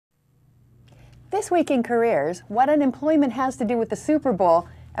This week in careers, what unemployment has to do with the Super Bowl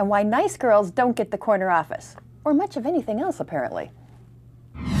and why nice girls don't get the corner office, or much of anything else apparently.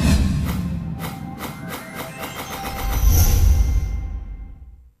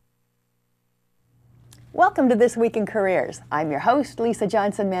 Welcome to This Week in Careers. I'm your host, Lisa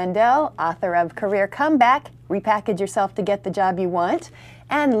Johnson Mandel, author of Career Comeback, Repackage Yourself to Get the Job You Want,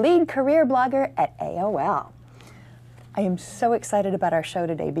 and lead career blogger at AOL. I am so excited about our show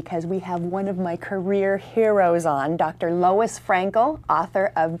today because we have one of my career heroes on, Dr. Lois Frankel,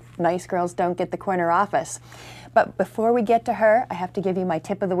 author of Nice Girls Don't Get the Corner Office. But before we get to her, I have to give you my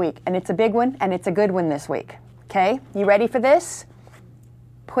tip of the week, and it's a big one, and it's a good one this week. Okay, you ready for this?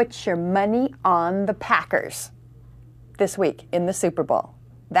 Put your money on the Packers this week in the Super Bowl.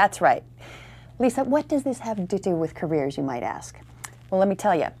 That's right. Lisa, what does this have to do with careers, you might ask? Well, let me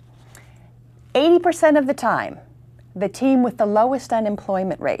tell you. 80% of the time, the team with the lowest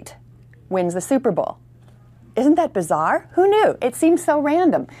unemployment rate wins the Super Bowl. Isn't that bizarre? Who knew? It seems so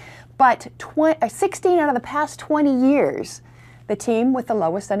random. But 16 out of the past 20 years, the team with the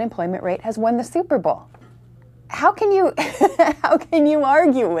lowest unemployment rate has won the Super Bowl. How can you, how can you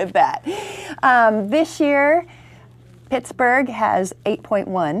argue with that? This year, Pittsburgh has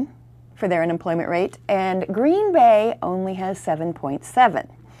 8.1 for their unemployment rate, and Green Bay only has 7.7.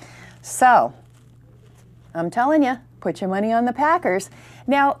 So, I'm telling you, put your money on the Packers.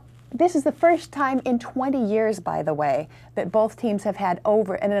 Now, this is the first time in 20 years, by the way, that both teams have had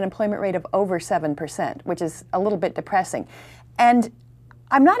an unemployment rate of over 7%, which is a little bit depressing. And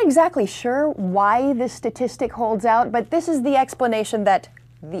I'm not exactly sure why this statistic holds out, but this is the explanation that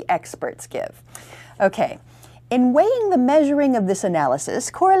the experts give. Okay, in weighing the measuring of this analysis,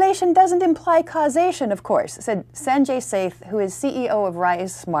 correlation doesn't imply causation, of course, said Sanjay Seth, who is CEO of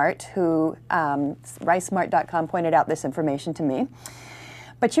RiseSmart, who RiseSmart.com pointed out this information to me.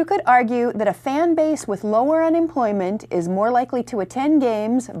 But you could argue that a fan base with lower unemployment is more likely to attend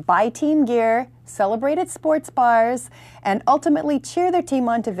games, buy team gear, celebrate at sports bars, and ultimately cheer their team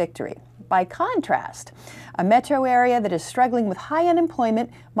on to victory. By contrast, a metro area that is struggling with high unemployment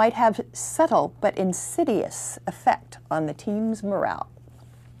might have subtle but insidious effect on the team's morale.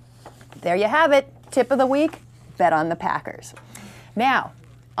 There you have it. Tip of the week, bet on the Packers. Now,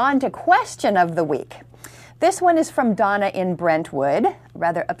 on to question of the week. This one is from Donna in Brentwood,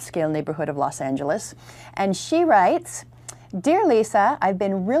 rather upscale neighborhood of Los Angeles, and she writes, "Dear Lisa, I've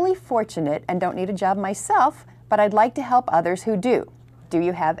been really fortunate and don't need a job myself, but I'd like to help others who do. Do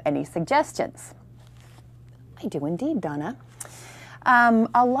you have any suggestions?" I do indeed, Donna.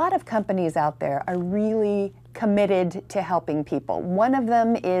 A lot of companies out there are really committed to helping people. One of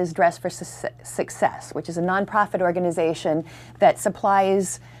them is Dress for Success, which is a nonprofit organization that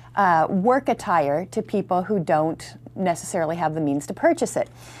supplies work attire to people who don't necessarily have the means to purchase it.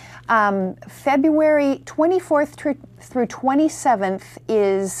 February 24th through 27th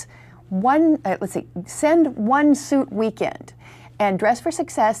is Send One Suit Weekend. And Dress for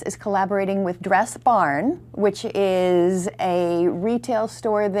Success is collaborating with Dress Barn, which is a retail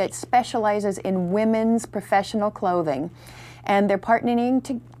store that specializes in women's professional clothing. And they're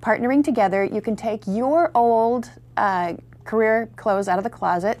partnering together. You can take your old career clothes out of the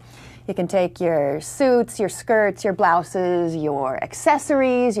closet. You can take your suits, your skirts, your blouses, your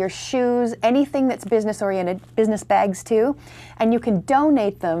accessories, your shoes, anything that's business-oriented, business bags too, and you can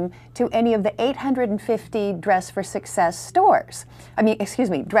donate them to any of the 850 Dress for Success stores.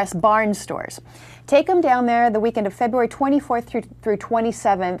 Dress Barn stores. Take them down there the weekend of February 24th through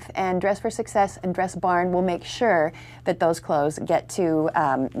 27th, and Dress for Success and Dress Barn will make sure that those clothes get to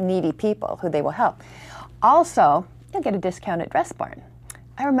needy people who they will help. Also, you'll get a discount at Dress Barn.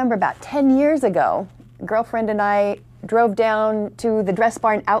 I remember about 10 years ago, a girlfriend and I drove down to the Dress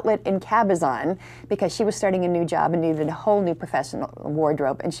Barn outlet in Cabazon because she was starting a new job and needed a whole new professional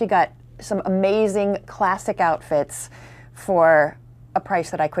wardrobe. And she got some amazing classic outfits for a price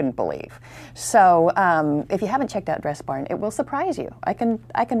that I couldn't believe. So if you haven't checked out Dress Barn, it will surprise you. I can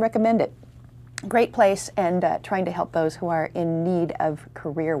recommend it. Great place, and trying to help those who are in need of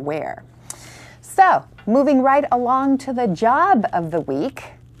career wear. So, moving right along to the job of the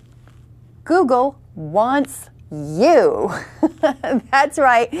week, Google wants you. That's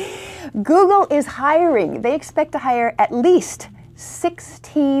right. Google is hiring. They expect to hire at least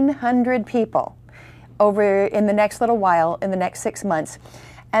 1,600 people over in the next little while, in the next 6 months.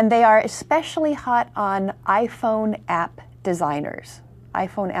 And they are especially hot on iPhone app designers,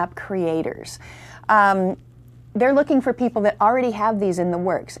 iPhone app creators. they're looking for people that already have these in the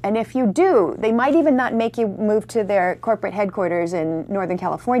works. And if you do, they might even not make you move to their corporate headquarters in Northern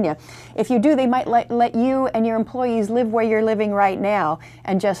California. If you do, they might let you and your employees live where you're living right now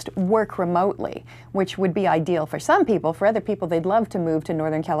and just work remotely, which would be ideal for some people. For other people, they'd love to move to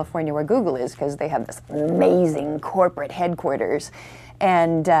Northern California where Google is, because they have this amazing corporate headquarters,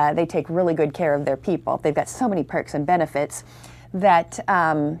 and they take really good care of their people. They've got so many perks and benefits that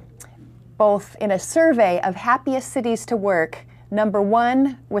both in a survey of happiest cities to work,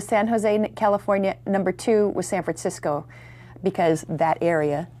 #1 was San Jose, California, #2 was San Francisco, because that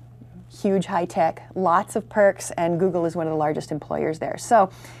area, huge high tech, lots of perks, and Google is one of the largest employers there.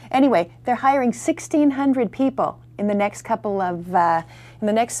 So anyway, they're hiring 1,600 people in the next in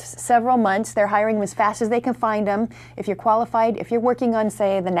the next several months. They're hiring them as fast as they can find them. If you're qualified, if you're working on,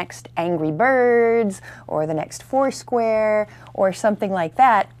 say, the next Angry Birds or the next Foursquare or something like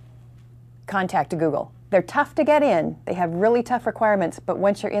that, contact Google. They're tough to get in. They have really tough requirements, but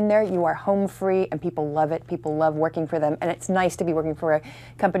once you're in there, you are home free, and people love it. People love working for them, and it's nice to be working for a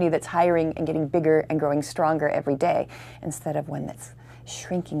company that's hiring and getting bigger and growing stronger every day instead of one that's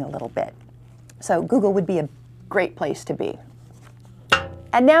shrinking a little bit. So Google would be a great place to be.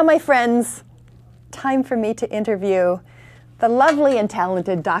 And now, my friends, time for me to interview the lovely and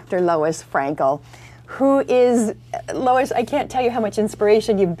talented Dr. Lois Frankel, who is, Lois, I can't tell you how much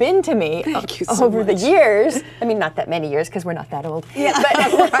inspiration you've been to me over the years. I mean, not that many years, because we're not that old. Yeah, but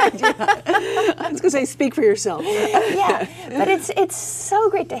right, yeah. I was going to say, speak for yourself. Yeah, but it's so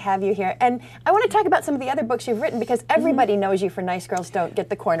great to have you here. And I want to talk about some of the other books you've written, because everybody knows you for Nice Girls Don't Get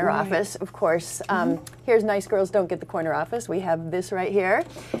the Corner Office, of course. Here's Nice Girls Don't Get the Corner Office. We have this right here.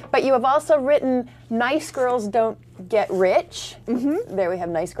 But you have also written Nice Girls Don't Get Rich. There we have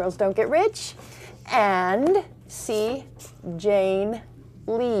Nice Girls Don't Get Rich. And See Jane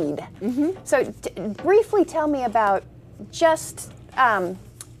Lead. So briefly tell me about tell me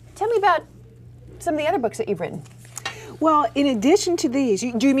about some of the other books that you've written. Well, in addition to these,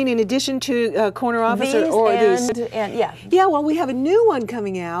 do you mean in addition to Corner Office or these? And yeah. Yeah, well, we have a new one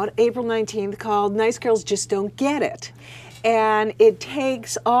coming out April 19th called Nice Girls Just Don't Get It. And it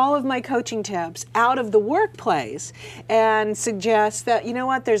takes all of my coaching tips out of the workplace and suggests that, you know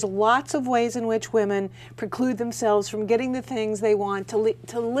what, there's lots of ways in which women preclude themselves from getting the things they want to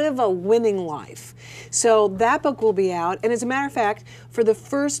live a winning life. So that book will be out. And as a matter of fact, for the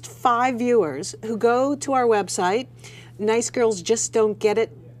first 5 viewers who go to our website,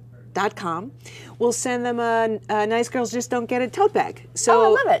 nicegirlsjustdon'tgetit.com, we'll send them a Nice Girls Just Don't Get It tote bag. So, I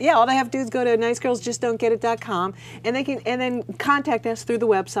love it. Yeah, all they have to do is go to nicegirlsjustdon'tgetit.com, and they can then contact us through the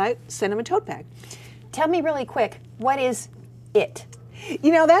website, send them a tote bag. Tell me really quick, what is it?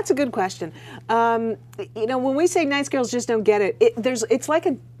 You know, that's a good question. You know, when we say Nice Girls Just Don't Get It, it's like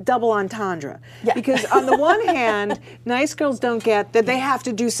a double entendre. Yeah. Because on the one hand, nice girls don't get that they have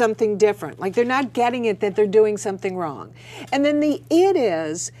to do something different. Like, they're not getting it that they're doing something wrong. And then the it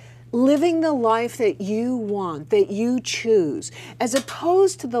is living the life that you want, that you choose, as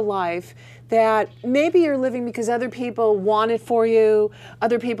opposed to the life that maybe you're living because other people want it for you,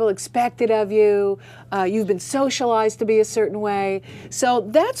 other people expect it of you, you've been socialized to be a certain way. So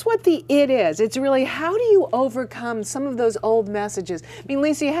that's what the it is. It's really, how do you overcome some of those old messages? I mean,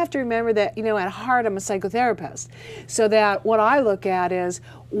 Lisa, you have to remember that, you know, at heart I'm a psychotherapist. So that what I look at is,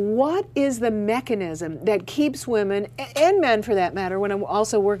 what is the mechanism that keeps women, and men for that matter, when I'm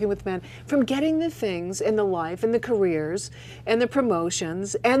also working with men, from getting the things in the life and the careers and the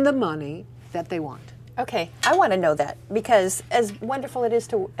promotions and the money that they want? Okay, I want to know that, because as wonderful as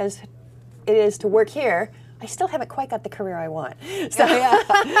it is to work here, I still haven't quite got the career I want. So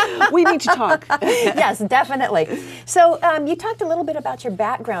yeah. We need to talk. Yes, definitely. So you talked a little bit about your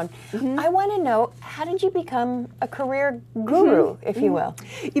background. I want to know, how did you become a career guru, if you will?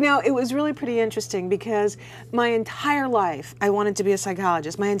 You know, it was really pretty interesting, because my entire life I wanted to be a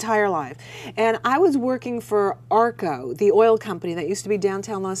psychologist, my entire life. And I was working for ARCO, the oil company that used to be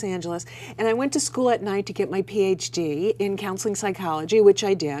downtown Los Angeles, and I went to school at night to get my PhD in counseling psychology, which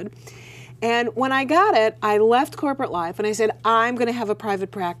I did. And when I got it, I left corporate life and I said, I'm going to have a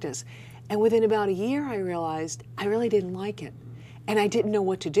private practice. And within about a year, I realized I really didn't like it. And I didn't know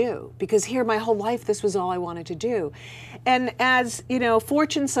what to do, because here my whole life this was all I wanted to do. And as, you know,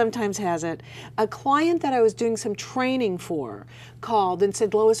 fortune sometimes has it, a client that I was doing some training for called and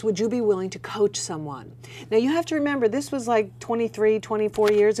said, Lois, would you be willing to coach someone? Now you have to remember, this was like 23,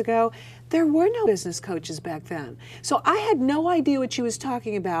 24 years ago. There were no business coaches back then. So I had no idea what she was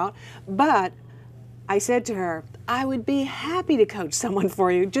talking about, but I said to her, I would be happy to coach someone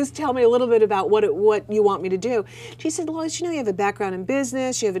for you. Just tell me a little bit about what you want me to do. She said, Lois, you know, you have a background in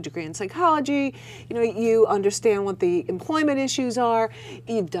business, you have a degree in psychology, you know, you understand what the employment issues are,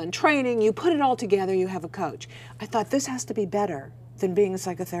 you've done training, you put it all together, you have a coach. I thought, this has to be better than being a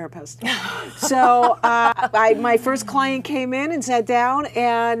psychotherapist. So my first client came in and sat down,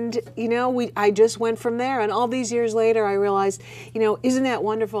 and you know, I just went from there. And all these years later, I realized, you know, isn't that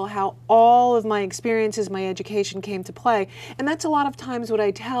wonderful how all of my experiences, my education came to play? And that's a lot of times what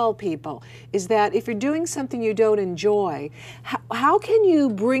I tell people is that if you're doing something you don't enjoy, how can you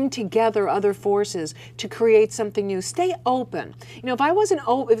bring together other forces to create something new? Stay open. You know, if I wasn't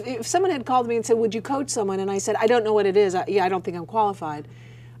open, if someone had called me and said, "Would you coach someone?" and I said, "I don't know what it is. I don't think I'm qualified,"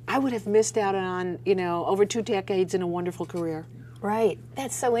 I would have missed out on, you know, over 2 decades in a wonderful career. Right.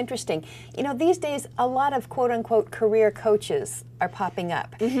 That's so interesting. You know, these days, a lot of quote-unquote career coaches are popping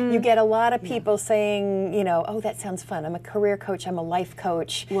up. You get a lot of people saying, you know, oh, that sounds fun. I'm a career coach. I'm a life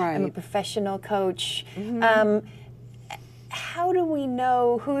coach. Right. I'm a professional coach. How do we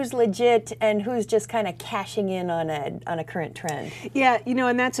know who's legit and who's just kind of cashing in on a current trend? Yeah, you know,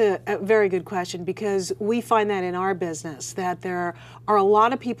 and that's a very good question, because we find that in our business that there are a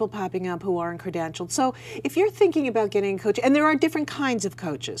lot of people popping up who aren't credentialed. So if you're thinking about getting a coach, and there are different kinds of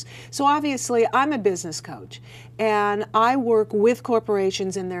coaches. So obviously I'm a business coach, and I work with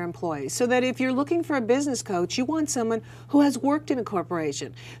corporations and their employees. So that if you're looking for a business coach, you want someone who has worked in a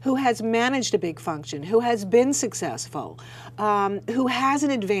corporation, who has managed a big function, who has been successful, who has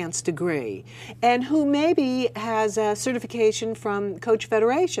an advanced degree, and who maybe has a certification from Coach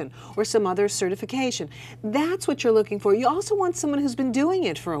Federation or some other certification. That's what you're looking for. You also want someone who's been doing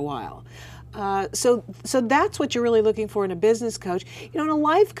it for a while. So that's what you're really looking for in a business coach. You know, in a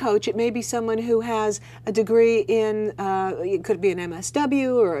life coach, it may be someone who has a degree in, it could be an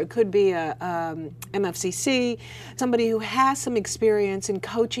MSW, or it could be a MFCC, somebody who has some experience in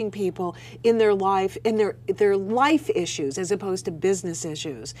coaching people in their life, in their life issues as opposed to business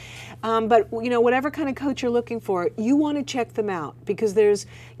issues. But, you know, whatever kind of coach you're looking for, you want to check them out, because there's,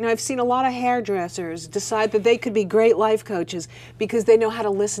 you know, I've seen a lot of hairdressers decide that they could be great life coaches because they know how to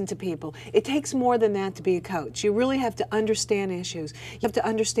listen to people. It takes more than that to be a coach. You really have to understand issues. You have to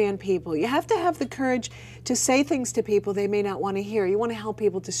understand people. You have to have the courage to say things to people they may not want to hear. You want to help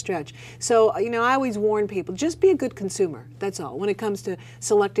people to stretch. So, you know, I always warn people, just be a good consumer. That's all, when it comes to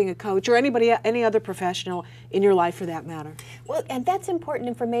selecting a coach or any other professional in your life for that matter. Well, and that's important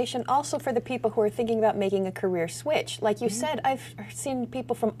information also for the people who are thinking about making a career switch. Like you said, I've seen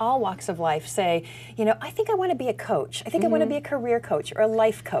people from all walks of life say, you know, I think I want to be a coach. I think I want to be a career coach or a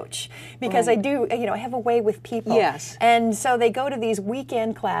life coach, because I do, you know, I have a way with people. Yes. And so they go to these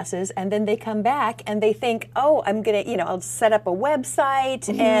weekend classes, and then they come back and they think, oh, I'm going to, you know, I'll set up a website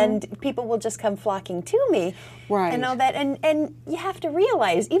and people will just come flocking to me. Right. And all that. And you have to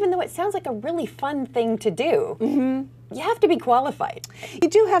realize, even though it sounds like a really fun thing to do, you have to be qualified. You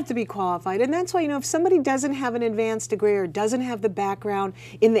do have to be qualified, and that's why, you know, if somebody doesn't have an advanced degree or doesn't have the background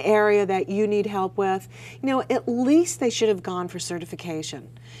in the area that you need help with, you know, at least they should have gone for certification.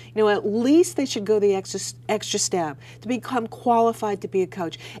 You know, at least they should go the extra step to become qualified to be a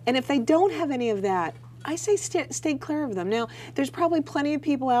coach. And if they don't have any of that, I say stay clear of them. Now, there's probably plenty of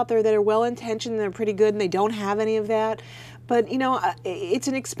people out there that are well-intentioned and they're pretty good and they don't have any of that. But, you know, it's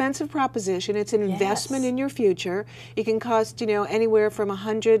an expensive proposition. It's an investment in your future. It can cost, you know, anywhere from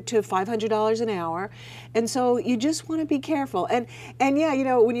 $100 to $500 an hour. And so you just want to be careful. And yeah, you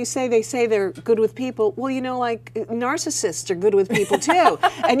know, when you say they're good with people, well, you know, like narcissists are good with people too.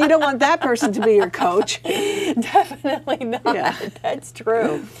 And you don't want that person to be your coach. Definitely not. Yeah. That's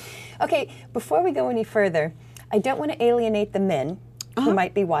true. Okay, before we go any further, I don't want to alienate the men who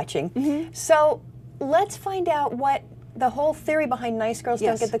might be watching. So let's find out what the whole theory behind Nice Girls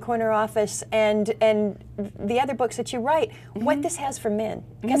Don't Get the Corner Office and the other books that you write, what this has for men.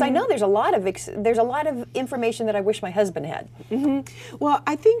 Because I know there's a lot of information that I wish my husband had. Well,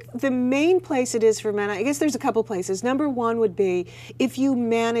 I think the main place it is for men, I guess there's a couple places. Number one would be if you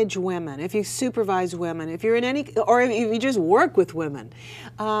manage women, if you supervise women, if you're in any, or if you just work with women,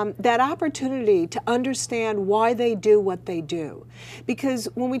 that opportunity to understand why they do what they do. Because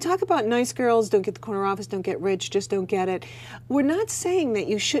when we talk about nice girls, don't get the corner office, don't get rich, just don't get it, we're not saying that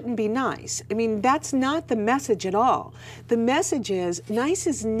you shouldn't be nice. I mean, that's not the message at all. The message is nice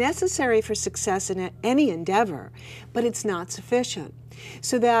is necessary for success in any endeavor, but it's not sufficient.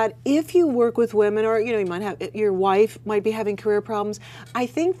 So that if you work with women, or you might have, your wife might be having career problems, I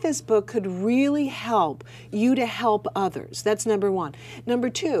think this book could really help you to help others. That's number one. Number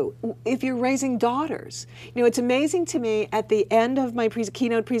two, if you're raising daughters, it's amazing to me at the end of my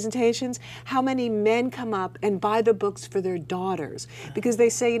keynote presentations how many men come up and buy the books for their daughters because they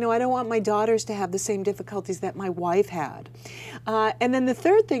say, I don't want my daughters to have the same difficulties that my wife had. And then the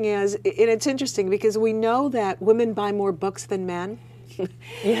third thing is, and it's interesting because we know that women buy more books than men.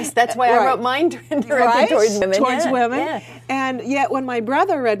 Yes, that's why I wrote mine directed towards women. Towards women. Yeah. And yet when my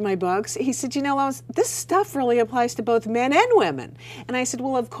brother read my books, he said, Lois, this stuff really applies to both men and women. And I said,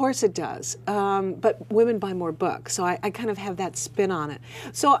 well, of course it does. But women buy more books. So I kind of have that spin on it.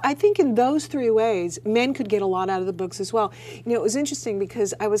 So I think in those three ways, men could get a lot out of the books as well. It was interesting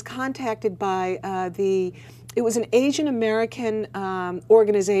because I was contacted by it was an Asian American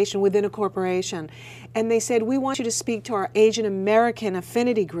organization within a corporation. And they said, we want you to speak to our Asian American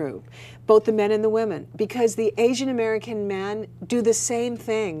affinity group, both the men and the women, because the Asian American men do the same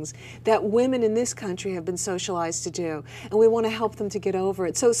things that women in this country have been socialized to do. And we want to help them to get over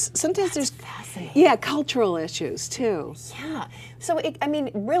it. So sometimes there's, cultural issues too. Yeah. So,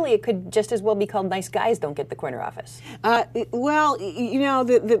 really it could just as well be called Nice Guys Don't Get the Corner Office. Well,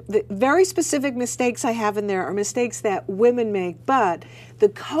 the very specific mistakes I have in there are mistakes that women make, but the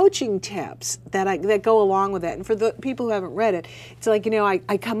coaching tips that go along with it, and for the people who haven't read it, it's like,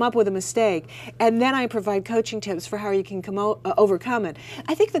 I come up with a mistake, and then I provide coaching tips for how you can overcome it.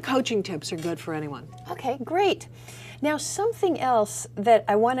 I think the coaching tips are good for anyone. Okay, great. Now, something else that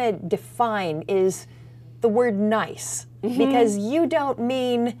I want to define is the word nice, because you don't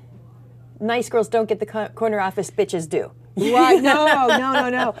mean nice girls don't get the corner office, bitches do. Right?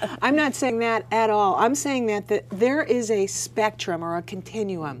 No. I'm not saying that at all. I'm saying that there is a spectrum or a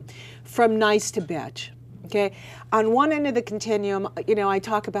continuum from nice to bitch. Okay? On one end of the continuum, I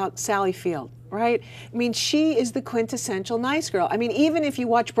talk about Sally Field, right? She is the quintessential nice girl. Even if you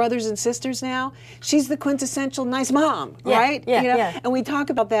watch Brothers and Sisters now, she's the quintessential nice mom, right? Yeah. And we talk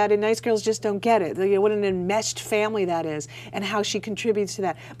about that, and Nice Girls Just Don't Get It. What an enmeshed family that is, and how she contributes to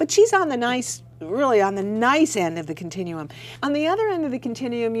that. But she's on the nice end of the continuum. On the other end of the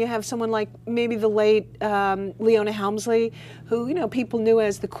continuum, you have someone like maybe the late Leona Helmsley, who people knew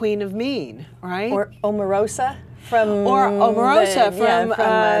as the Queen of Mean, right? Or Omarosa from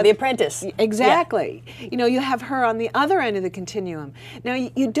The Apprentice. Exactly. Yeah. You have her on the other end of the continuum. Now,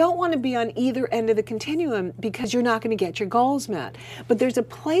 you don't want to be on either end of the continuum because you're not going to get your goals met. But there's a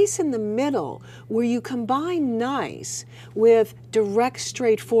place in the middle where you combine nice with direct,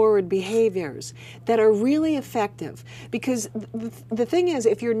 straightforward behaviors that are really effective. Because the thing is,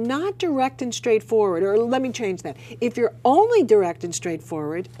 if you're not direct and straightforward, or let me change that, if you're only direct and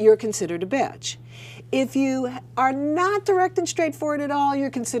straightforward, you're considered a bitch. If you are not direct and straightforward at all, you're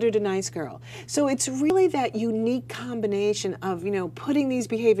considered a nice girl. So it's really that unique combination of, putting these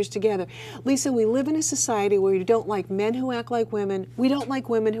behaviors together. Lisa, we live in a society where you don't like men who act like women. We don't like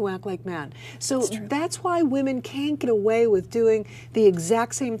women who act like men. So that's why women can't get away with doing the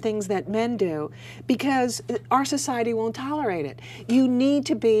exact same things that men do, because our society won't tolerate it. You need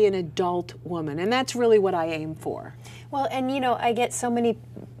to be an adult woman, and that's really what I aim for. Well, and I get so many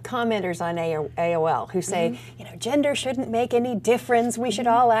commenters on AOL who say, gender shouldn't make any difference. We should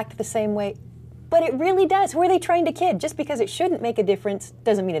all act the same way. But it really does. Who are they trying to kid? Just because it shouldn't make a difference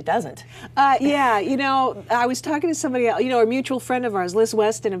doesn't mean it doesn't. I was talking to somebody, a mutual friend of ours, Liz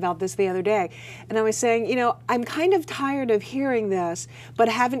Weston, about this the other day. And I was saying, I'm kind of tired of hearing this, but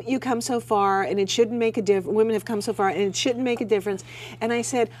haven't you come so far and it shouldn't make a difference. Women have come so far and it shouldn't make a difference. And I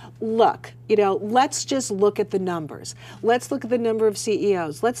said, look, let's just look at the numbers. Let's look at the number of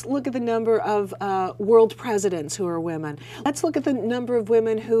CEOs. Let's look at the number of world presidents who are women. Let's look at the number of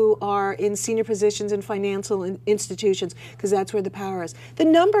women who are in senior positions in financial institutions, because that's where the power is. The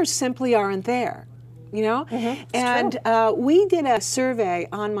numbers simply aren't there. And we did a survey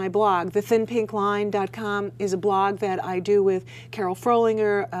on my blog. thethinpinkline.com is a blog that I do with Carol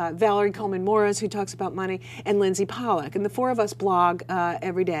Frolinger, Valerie Coleman Morris, who talks about money, and Lindsay Pollack. And the four of us blog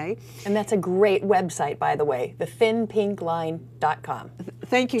every day. And that's a great website, by the way, thethinpinkline.com.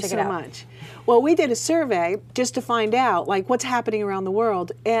 Thank you so much. Well, we did a survey just to find out what's happening around the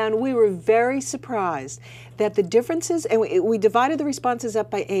world, and we were very surprised that the differences, and we divided the responses up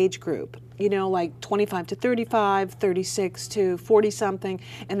by age group, you know, like 25 to 35, 36 to 40 something,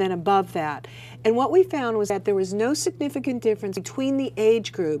 and then above that. And what we found was that there was no significant difference between the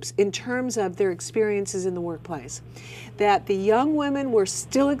age groups in terms of their experiences in the workplace. That the young women were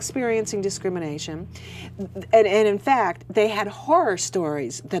still experiencing discrimination, and in fact, they had horror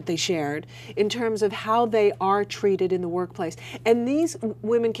stories that they shared in terms of how they are treated in the workplace. And these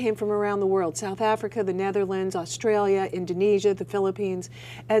women came from around the world: South Africa, the Netherlands, Australia, Indonesia, the Philippines,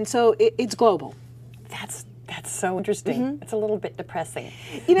 and so it's global. That's so interesting. It's a little bit depressing.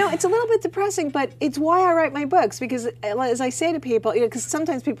 You know, it's a little bit depressing, but it's why I write my books, because as I say to people, you know, because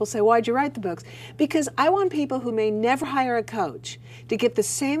sometimes people say, why'd you write the books? Because I want people who may never hire a coach to get the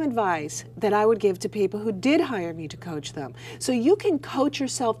same advice that I would give to people who did hire me to coach them. So you can coach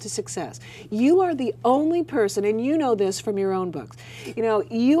yourself to success. You are the only person, and you know this from your own books, you know,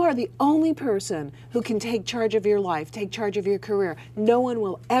 you are the only person who can take charge of your life, take charge of your career. No one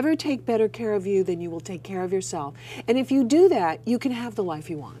will ever take better care of you than you will take care of yourself. And if you do that, you can have the life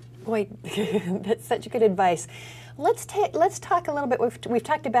you want. Boy, that's such good advice. Let's talk a little bit. We've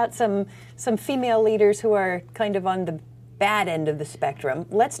talked about some female leaders who are kind of on the bad end of the spectrum.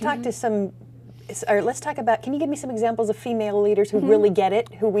 Let's talk to some. Or let's talk about, can you give me some examples of female leaders who really get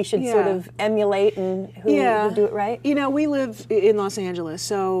it, who we should sort of emulate and who do it right? You know, we live in Los Angeles,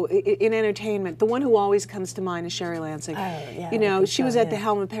 so in entertainment, the one who always comes to mind is Sherry Lansing. Oh, yeah, you know, she was at the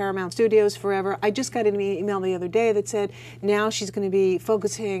helm of Paramount Studios forever. I just got an email the other day that said now she's going to be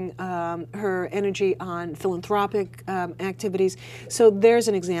focusing her energy on philanthropic activities. So there's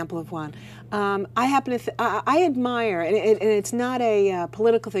an example of one. I happen to, I admire, and it's not a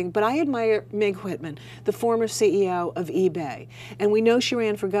political thing, but I admire Meg Whitman, the former CEO of eBay. And we know she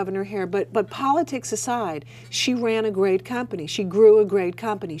ran for governor here, but politics aside, she ran a great company. She grew a great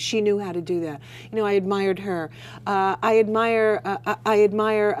company. She knew how to do that. You know, I admired her. I admire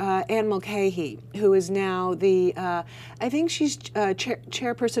Anne Mulcahy, who is now the, I think she's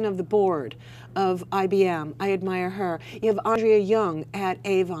chairperson of the board of IBM. I admire her. You have Andrea Young at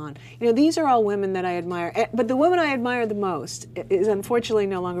Avon. You know, these are all women that I admire. But the woman I admire the most is unfortunately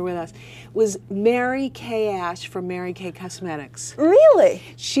no longer with us, was Mary Kay Ash from Mary Kay Cosmetics. Really?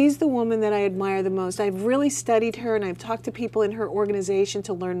 She's the woman that I admire the most. I've really studied her, and I've talked to people in her organization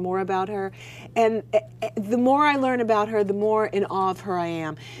to learn more about her. And the more I learn about her, the more in awe of her I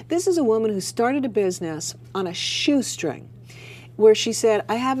am. This is a woman who started a business on a shoestring, where she said,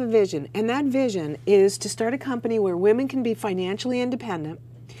 I have a vision, and that vision is to start a company where women can be financially independent,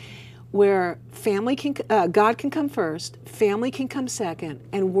 where family can, God can come first, family can come second,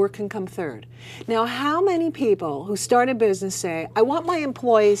 and work can come third. Now, how many people who start a business say, I want my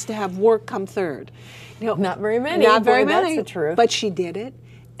employees to have work come third? You know, not very many. Not very many. That's the truth. But she did it.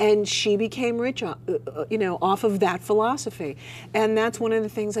 And she became rich, you know, off of that philosophy. And that's one of the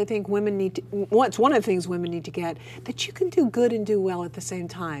things I think women need to, it's one of the things women need to get, that you can do good and do well at the same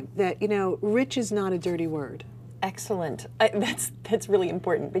time. That, you know, rich is not a dirty word. Excellent. That's really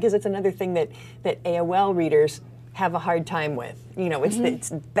important, because it's another thing that AOL readers have a hard time with. You know, it's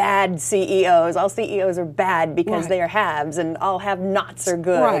bad CEOs. All CEOs are bad because they are haves, and all have-nots are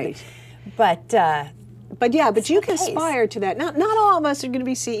good. Right. But you can aspire to that. Not all of us are going to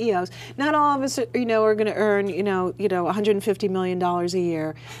be CEOs. Not all of us, are going to earn, $150 million a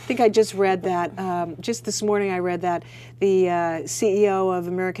year. I think I just read that. Just this morning, I read that the CEO of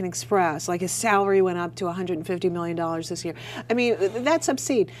American Express, like his salary went up to $150 million this year. I mean, that's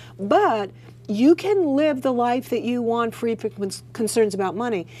obscene. But you can live the life that you want free from concerns about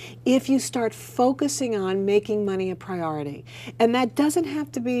money if you start focusing on making money a priority. And that doesn't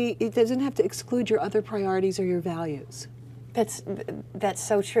have to be, it doesn't have to exclude your other priorities or your values. That's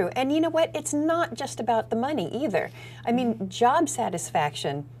so true. And you know what? It's not just about the money either. I mean, job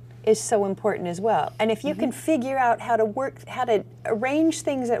satisfaction is so important as well. And if you can figure out how to arrange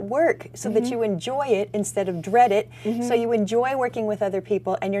things at work so that you enjoy it instead of dread it, so you enjoy working with other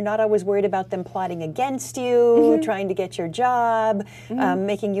people and you're not always worried about them plotting against you, trying to get your job,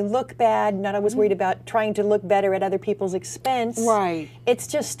 making you look bad, not always worried about trying to look better at other people's expense. Right. It's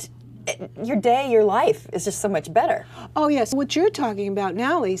just, your day, your life is just so much better. Oh yes, what you're talking about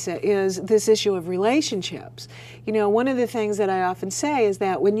now, Lisa, is this issue of relationships. You know, one of the things that I often say is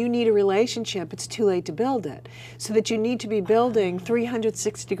that when you need a relationship, it's too late to build it. So that you need to be building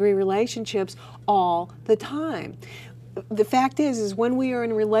 360-degree relationships all the time. the fact is when we are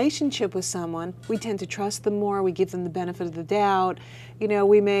in a relationship with someone, we tend to trust them more. We give them the benefit of the doubt. You know,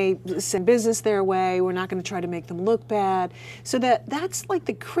 we may send business their way. We're not going to try to make them look bad. So that's like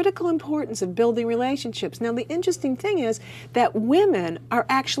the critical importance of building relationships. Now, the interesting thing is that women are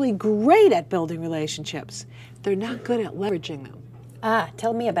actually great at building relationships. They're not good at leveraging them.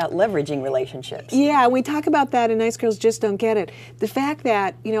 Tell me about leveraging relationships. Yeah, we talk about that in Nice Girls Just Don't Get It. The fact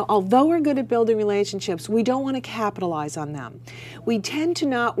that, you know, although we're good at building relationships, we don't want to capitalize on them. We tend to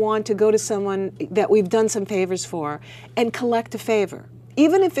not want to go to someone that we've done some favors for and collect a favor.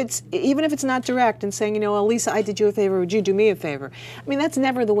 Even if it's not direct and saying, you know, well, Lisa, I did you a favor, would you do me a favor? I mean, that's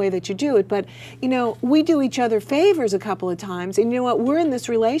never the way that you do it, but, you know, we do each other favors a couple of times, and you know what, we're in this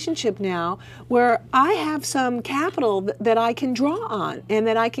relationship now where I have some capital that I can draw on and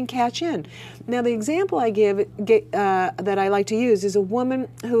that I can cash in. Now, the example I give that I like to use is a woman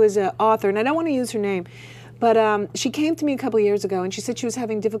who is an author, and I don't want to use her name, but she came to me a couple of years ago and she said she was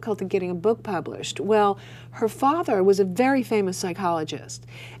having difficulty getting a book published. Well, her father was a very famous psychologist.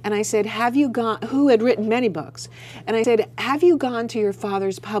 And I said, who had written many books. And I said, have you gone to your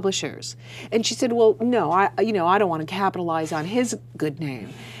father's publishers? And she said, well, no, I don't want to capitalize on his good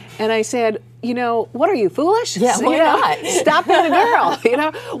name. And I said, you know, what are you, foolish? Yeah, why not? Stop being a girl. You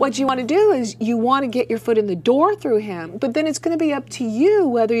know, what you want to do is you want to get your foot in the door through him, but then it's going to be up to you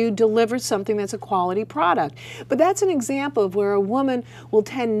whether you deliver something that's a quality product. But that's an example of where a woman will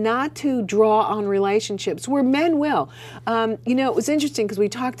tend not to draw on relationships, where men will. You know, it was interesting because we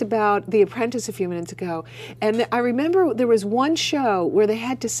talked about The Apprentice a few minutes ago, and I remember there was one show where they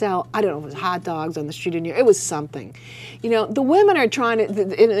had to sell, I don't know if it was hot dogs on the street in New York, it was something. You know, the women are trying to,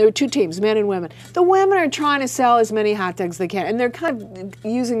 there were two teams, men and women. The women are trying to sell as many hot dogs as they can, and they're kind of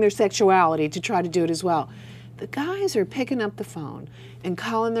using their sexuality to try to do it as well. The guys are picking up the phone and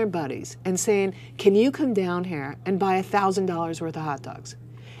calling their buddies and saying, can you come down here and buy $1,000 worth of hot dogs?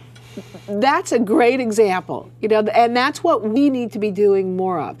 That's a great example, you know, and that's what we need to be doing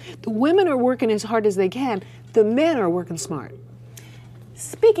more of. The women are working as hard as they can. The men are working smart.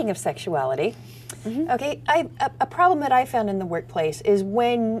 Speaking of sexuality, okay, a problem that I found in the workplace is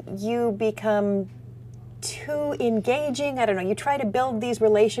when you become too engaging, I don't know, you try to build these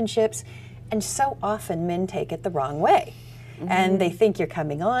relationships, and so often men take it the wrong way. And they think you're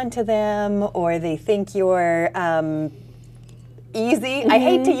coming on to them, or they think you're easy. I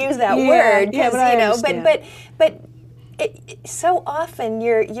hate to use that word, because, you know, but so often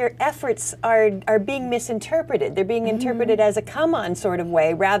your efforts are being misinterpreted. They're being interpreted as a come-on sort of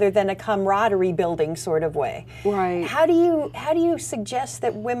way rather than a camaraderie building sort of way. Right. How do you suggest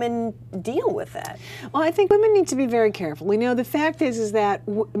that women deal with that? Well, I think women need to be very careful. You know, the fact is that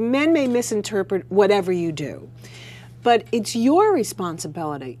men may misinterpret whatever you do. But it's your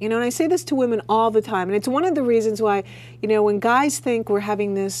responsibility. You know, and I say this to women all the time, and it's one of the reasons why, you know, when guys think we're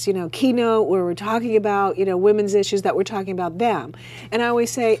having this, you know, keynote where we're talking about, you know, women's issues, that we're talking about them. And I always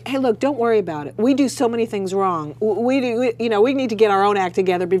say, hey, look, don't worry about it. We do so many things wrong. We need to get our own act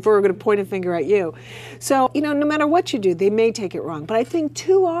together before we're going to point a finger at you. So, you know, no matter what you do, they may take it wrong. But I think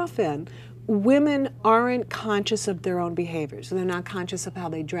too often women aren't conscious of their own behaviors. They're not conscious of how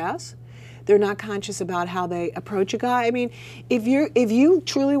they dress. They're not conscious about how they approach a guy. I mean, if you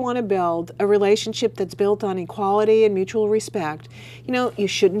truly want to build a relationship that's built on equality and mutual respect, you know, you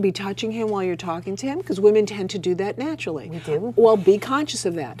shouldn't be touching him while you're talking to him, because women tend to do that naturally. We do. Well, be conscious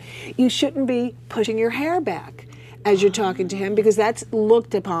of that. You shouldn't be pushing your hair back as you're talking to him, because that's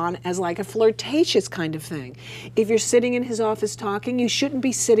looked upon as like a flirtatious kind of thing. If you're sitting in his office talking, you shouldn't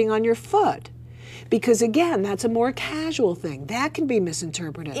be sitting on your foot. Because again, that's a more casual thing. That can be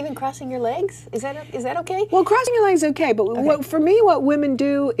misinterpreted. Even crossing your legs? Is that okay? Well, crossing your legs is okay, but for me, what women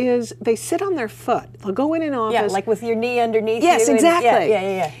do is they sit on their foot. They'll go in an office. Yeah, like with your knee underneath. Yes, you exactly.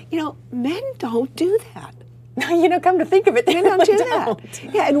 Yeah. You know, men don't do that. You know, come to think of it, they don't really do don't.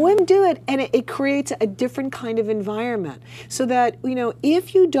 that. Yeah, and women do it, and it creates a different kind of environment. So that, you know,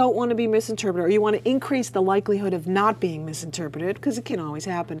 if you don't want to be misinterpreted, or you want to increase the likelihood of not being misinterpreted, because it can always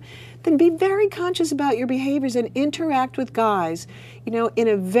happen, then be very conscious about your behaviors and interact with guys, you know, in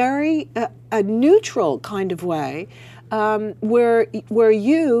a very a neutral kind of way, where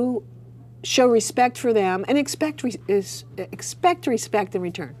you show respect for them and expect respect in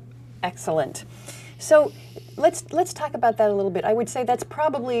return. Excellent. So let's talk about that a little bit. I would say that's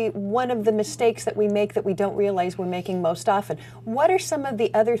probably one of the mistakes that we make that we don't realize we're making most often. What are some of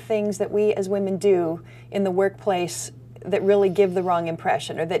the other things that we as women do in the workplace that really give the wrong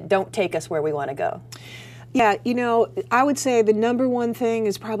impression, or that don't take us where we want to go? Yeah, you know, I would say the number one thing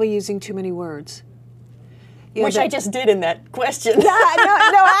is probably using too many words. Which I just did in that question.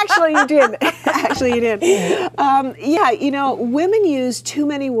 No, actually you did. Actually you did. Yeah, you know, women use too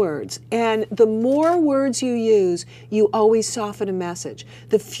many words, and the more words you use, you always soften a message.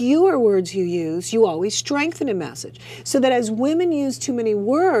 The fewer words you use, you always strengthen a message. So that as women use too many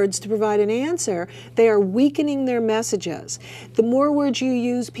words to provide an answer, they are weakening their messages. The more words you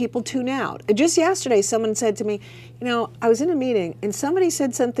use, people tune out. Just yesterday, someone said to me, you know, I was in a meeting and somebody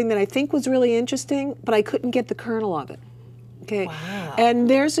said something that I think was really interesting, but I couldn't get the kernel of it. Okay. Wow. And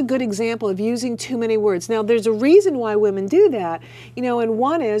there's a good example of using too many words. Now, there's a reason why women do that, you know, and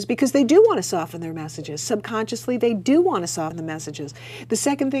one is because they do want to soften their messages. Subconsciously, they do want to soften the messages. The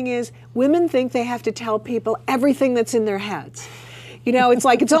second thing is women think they have to tell people everything that's in their heads. You know, it's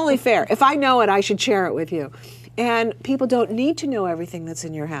like, it's only fair. If I know it, I should share it with you. And people don't need to know everything that's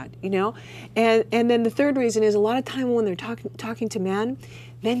in your head, you know? And then the third reason is a lot of time when they're talking to men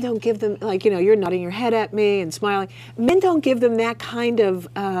don't give them, like, you know, you're nodding your head at me and smiling. Men don't give them that kind of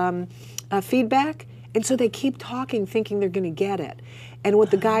feedback, and so they keep talking thinking they're going to get it. And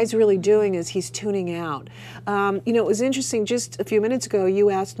what the guy's really doing is he's tuning out. You know, it was interesting, just a few minutes ago, you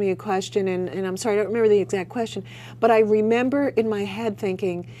asked me a question, and I'm sorry, I don't remember the exact question, but I remember in my head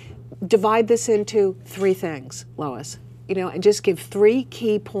thinking, divide this into 3 things, Lois. You know, and just give 3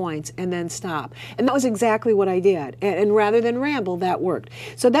 key points and then stop. And that was exactly what I did. And rather than ramble, that worked.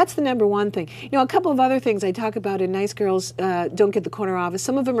 So that's the number one thing. You know, a couple of other things I talk about in Nice Girls Don't Get the Corner Office.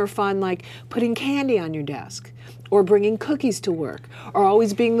 Some of them are fun, like putting candy on your desk, or bringing cookies to work, or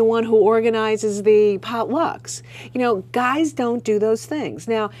always being the one who organizes the potlucks. You know, guys don't do those things.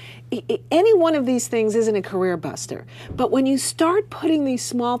 Now, any one of these things isn't a career buster, but when you start putting these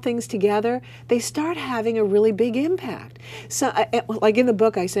small things together, they start having a really big impact. So, like in the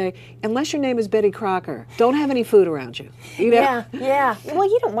book, I say, unless your name is Betty Crocker, don't have any food around you. You know? Yeah, yeah. Well,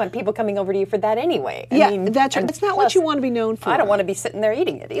 you don't want people coming over to you for that anyway. I mean, that's right. That's not what you want to be known for. I don't want to be sitting there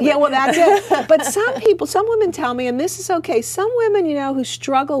eating it either. Yeah, well, that's it. But some women tell me, and this is okay, some women, you know, who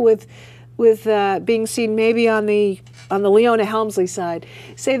struggle with being seen maybe on the Leona Helmsley side,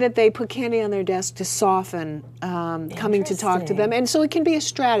 say that they put candy on their desk to soften coming to talk to them. And so it can be a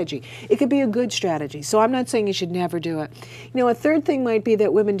strategy. It could be a good strategy. So I'm not saying you should never do it. You know, a third thing might be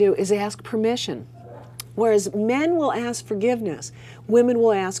that women do is ask permission. Whereas men will ask forgiveness, women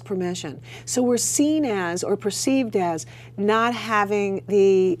will ask permission. So we're seen as, or perceived as, not having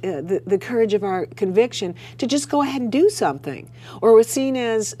the courage of our conviction to just go ahead and do something. Or we're seen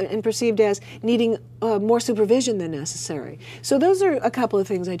as and perceived as needing more supervision than necessary. So those are a couple of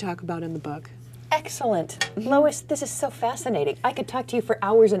things I talk about in the book. Excellent. Lois, this is so fascinating. I could talk to you for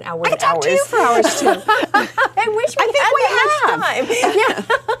hours and hours I could talk to you for hours too. I wish we had that much time. Yeah,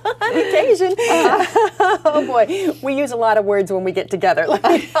 on occasion. Oh boy, we use a lot of words when we get together.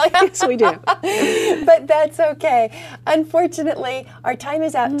 Yes, we do. But that's okay. Unfortunately, our time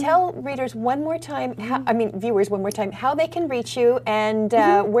is out. Tell readers one more time, viewers one more time, how they can reach you and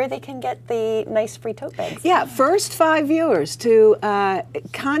where they can get the nice free tote bags. Yeah, first 5 viewers to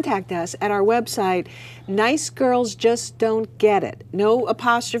contact us at our website, Nice Girls Just Don't Get It. No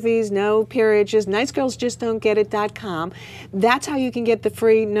apostrophes, no periods, nicegirlsjustdon'tgetit.com. That's how you can get the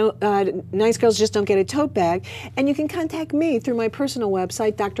free Nice Girls Just Don't Get It tote bag. And you can contact me through my personal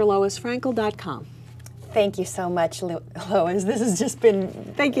website, drloisfrankel.com. Thank you so much, Lois. This has just been...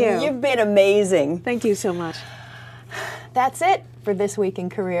 Thank you. You've been amazing. Thank you so much. That's it for This Week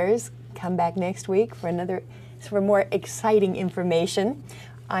in Careers. Come back next week for more exciting information.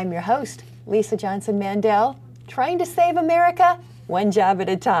 I'm your host, Lisa Johnson Mandel, trying to save America one job at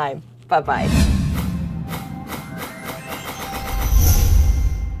a time. Bye-bye.